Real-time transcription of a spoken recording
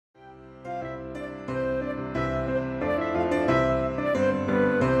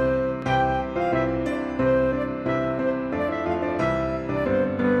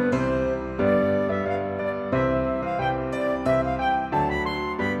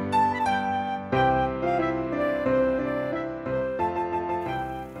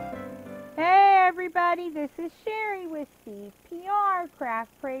Laugh,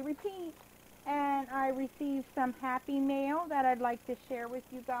 Pray, Repeat. And I received some happy mail that I'd like to share with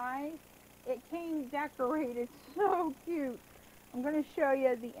you guys. It came decorated so cute. I'm going to show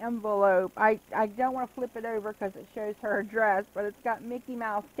you the envelope. I don't want to flip it over because it shows her address, but it's got Mickey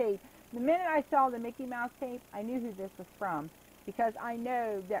Mouse tape. The minute I saw the Mickey Mouse tape, I knew who this was from because I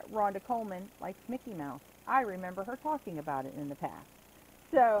know that Rhonda Coleman likes Mickey Mouse. I remember her talking about it in the past.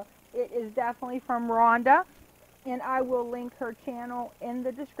 So it is definitely from Rhonda, and I will link her channel in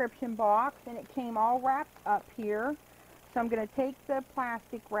the description box, and it came all wrapped up here. So I'm going to take the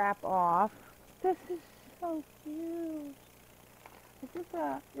plastic wrap off. This is so cute.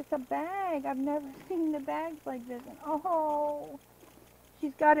 It's a bag. I've never seen the bags like this. And oh,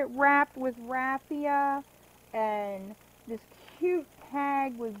 she's got it wrapped with raffia and this cute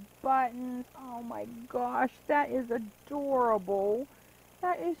tag with buttons. Oh my gosh, that is adorable.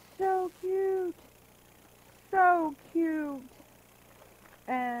 That is so cute. So cute.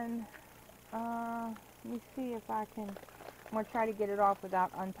 And let me see if I can. I'm going to try to get it off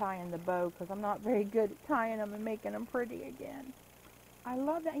without untying the bow because I'm not very good at tying them and making them pretty again. I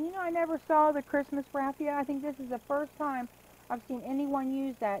love that. You know, I never saw the Christmas raffia. I think this is the first time I've seen anyone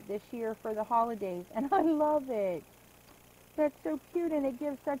use that this year for the holidays, and I love it. That's so cute, and it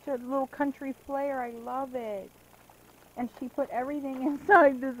gives such a little country flair. I love it. And she put everything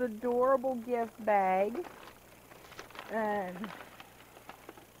inside this adorable gift bag. And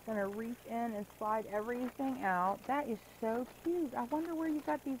I'm going to reach in and slide everything out. That is so cute. I wonder where you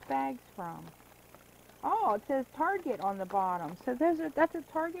got these bags from. Oh, it says Target on the bottom. So that's a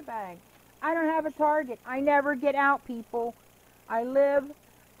Target bag. I don't have a Target. I never get out, people. I live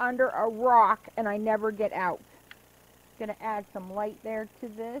under a rock and I never get out. Going to add some light there to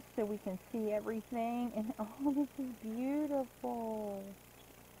this so we can see everything. And oh, this is beautiful.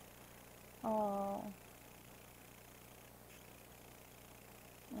 Oh.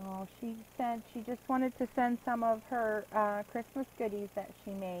 Oh, she said she just wanted to send some of her Christmas goodies that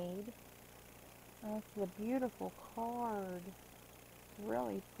she made. That's a beautiful card. It's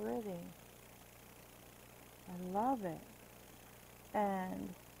really pretty. I love it. And,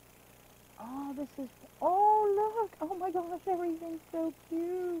 oh, this is, oh, look. Oh, my gosh, everything's so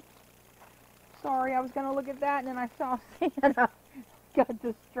cute. Sorry, I was going to look at that, and then I saw Santa. Got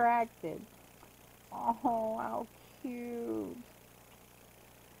distracted. Oh, how cute.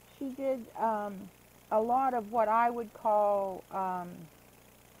 She did a lot of what I would call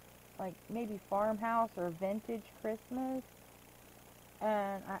like maybe farmhouse or vintage Christmas,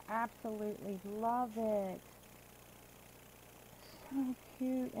 and I absolutely love it. So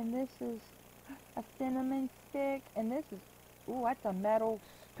cute. And this is a cinnamon stick, and this is, ooh, that's a metal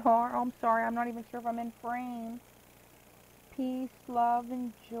star. Oh, I'm sorry, I'm not even sure if I'm in frame. Peace, love,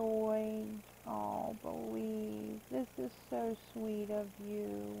 and joy. Oh, believe. This is so sweet of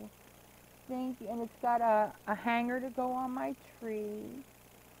you. Thank you. And it's got a hanger to go on my tree.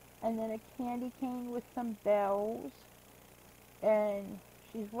 And then a candy cane with some bells. And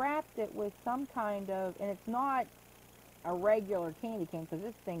she's wrapped it with some kind of, and it's not a regular candy cane because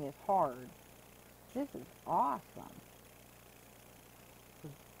this thing is hard. This is awesome.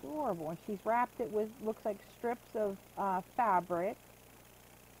 It's adorable. And she's wrapped it with, looks like strips of fabric.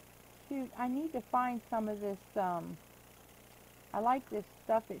 Shoot, I need to find some of this, I like this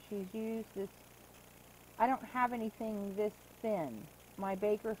stuff that she's used. This, I don't have anything this thin. My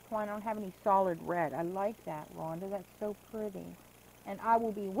baker's twine, I don't have any solid red. I like that, Rhonda. That's so pretty. And I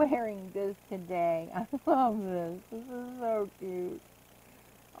will be wearing this today. I love this. This is so cute.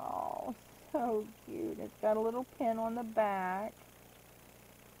 Oh, so cute. It's got a little pin on the back.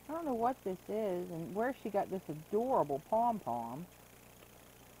 I don't know what this is and where she got this adorable pom-pom.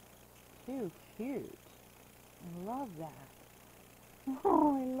 Too cute. I love that.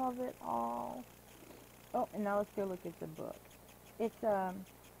 Oh, I love it all. Oh, and now let's go look at the book. It's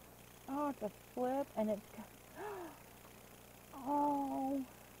oh, it's a flip, and it's got, oh,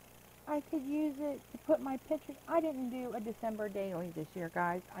 I could use it to put my pictures. I didn't do a December daily this year,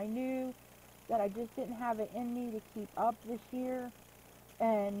 guys. I knew that I just didn't have it in me to keep up this year,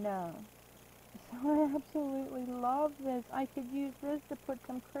 and so I absolutely love this. I could use this to put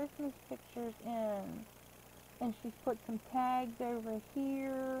some Christmas pictures in, and she's put some tags over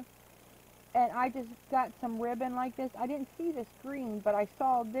here. And I just got some ribbon like this. I didn't see this green, but I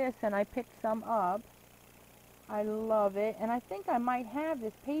saw this and I picked some up. I love it. And I think I might have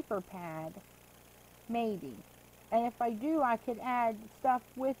this paper pad. Maybe. And if I do, I could add stuff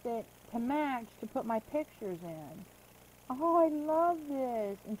with it to match to put my pictures in. Oh, I love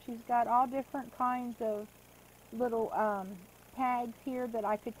this. And she's got all different kinds of little tags here that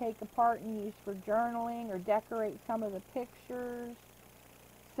I could take apart and use for journaling or decorate some of the pictures.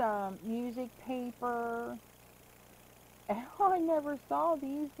 some music paper. Oh, I never saw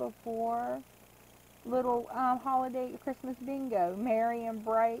these before. Little holiday Christmas bingo. Merry and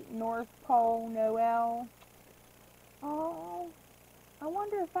bright, North Pole, Noel. Oh, I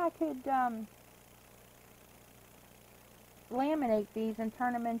wonder if I could laminate these and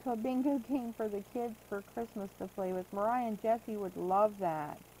turn them into a bingo game for the kids for Christmas to play with. Mariah and Jesse would love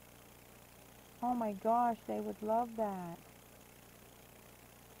that. Oh my gosh, they would love that.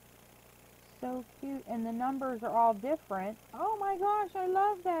 So cute. And the numbers are all different. Oh my gosh, I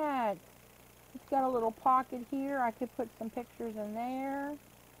love that. It's got a little pocket here. I could put some pictures in there.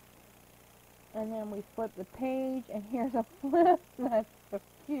 And then we flip the page, and here's a flip. That's so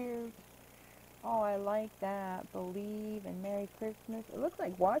cute. Oh, I like that. Believe and Merry Christmas. It looks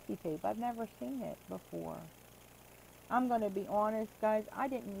like washi tape. I've never seen it before. I'm going to be honest, guys.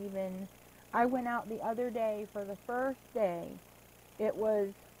 I went out the other day for the first day. It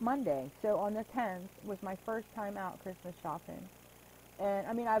was Monday, so on the 10th was my first time out Christmas shopping. And,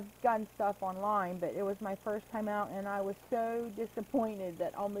 I mean, I've gotten stuff online, but it was my first time out, and I was so disappointed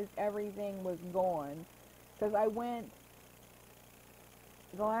that almost everything was gone. Because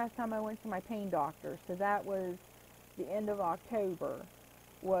the last time I went to my pain doctor, so that was the end of October,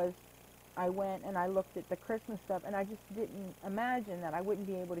 I went and I looked at the Christmas stuff, and I just didn't imagine that I wouldn't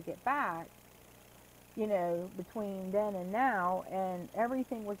be able to get back, you know, between then and now, and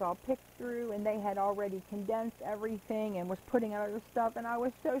everything was all picked through, and they had already condensed everything and was putting out other stuff, and I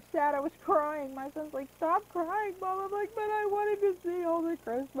was so sad. I was crying. My son's like, "Stop crying, Mom." I'm like, "But I wanted to see all the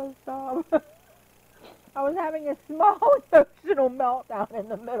Christmas stuff." I was having a small emotional meltdown in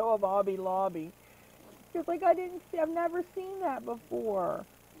the middle of Hobby Lobby. It's like I've never seen that before.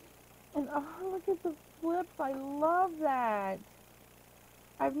 And oh, look at the flips. I love that.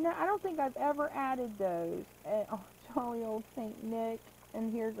 I don't think I've ever added those. And, oh, jolly old Saint Nick.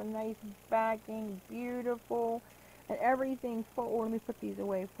 And here's a nice backing, beautiful. And everything full. Oh, let me put these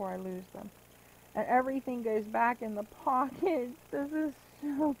away before I lose them. And everything goes back in the pockets. This is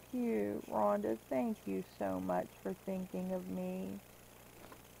so cute. Rhonda, thank you so much for thinking of me.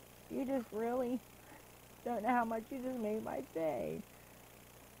 You just really don't know how much you just made my day.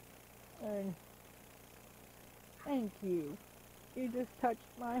 And thank you. You just touched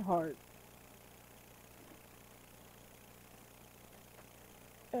my heart.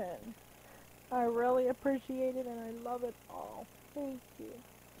 And I really appreciate it, and I love it all. Thank you.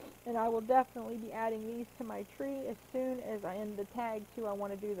 And I will definitely be adding these to my tree as soon as I end the tag, too. I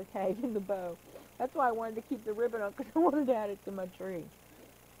want to do the tag in the bow. That's why I wanted to keep the ribbon on, because I wanted to add it to my tree.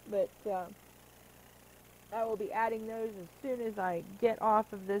 But I will be adding those as soon as I get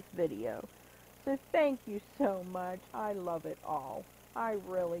off of this video. So thank you so much. I love it all. I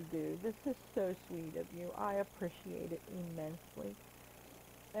really do. This is so sweet of you. I appreciate it immensely.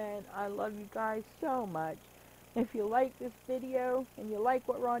 And I love you guys so much. If you like this video and you like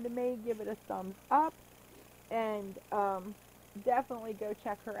what Rhonda made, give it a thumbs up. And definitely go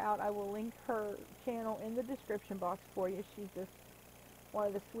check her out. I will link her channel in the description box for you. She's just one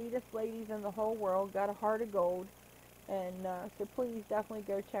of the sweetest ladies in the whole world. Got a heart of gold. And so please definitely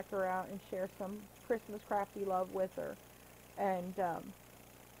go check her out and share some Christmas crafty love with her. And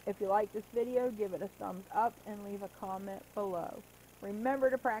if you like this video, give it a thumbs up and leave a comment below. Remember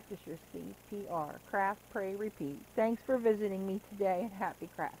to practice your CPR. Craft, pray, repeat. Thanks for visiting me today, and happy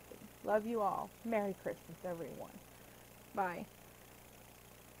crafting. Love you all. Merry Christmas, everyone. Bye.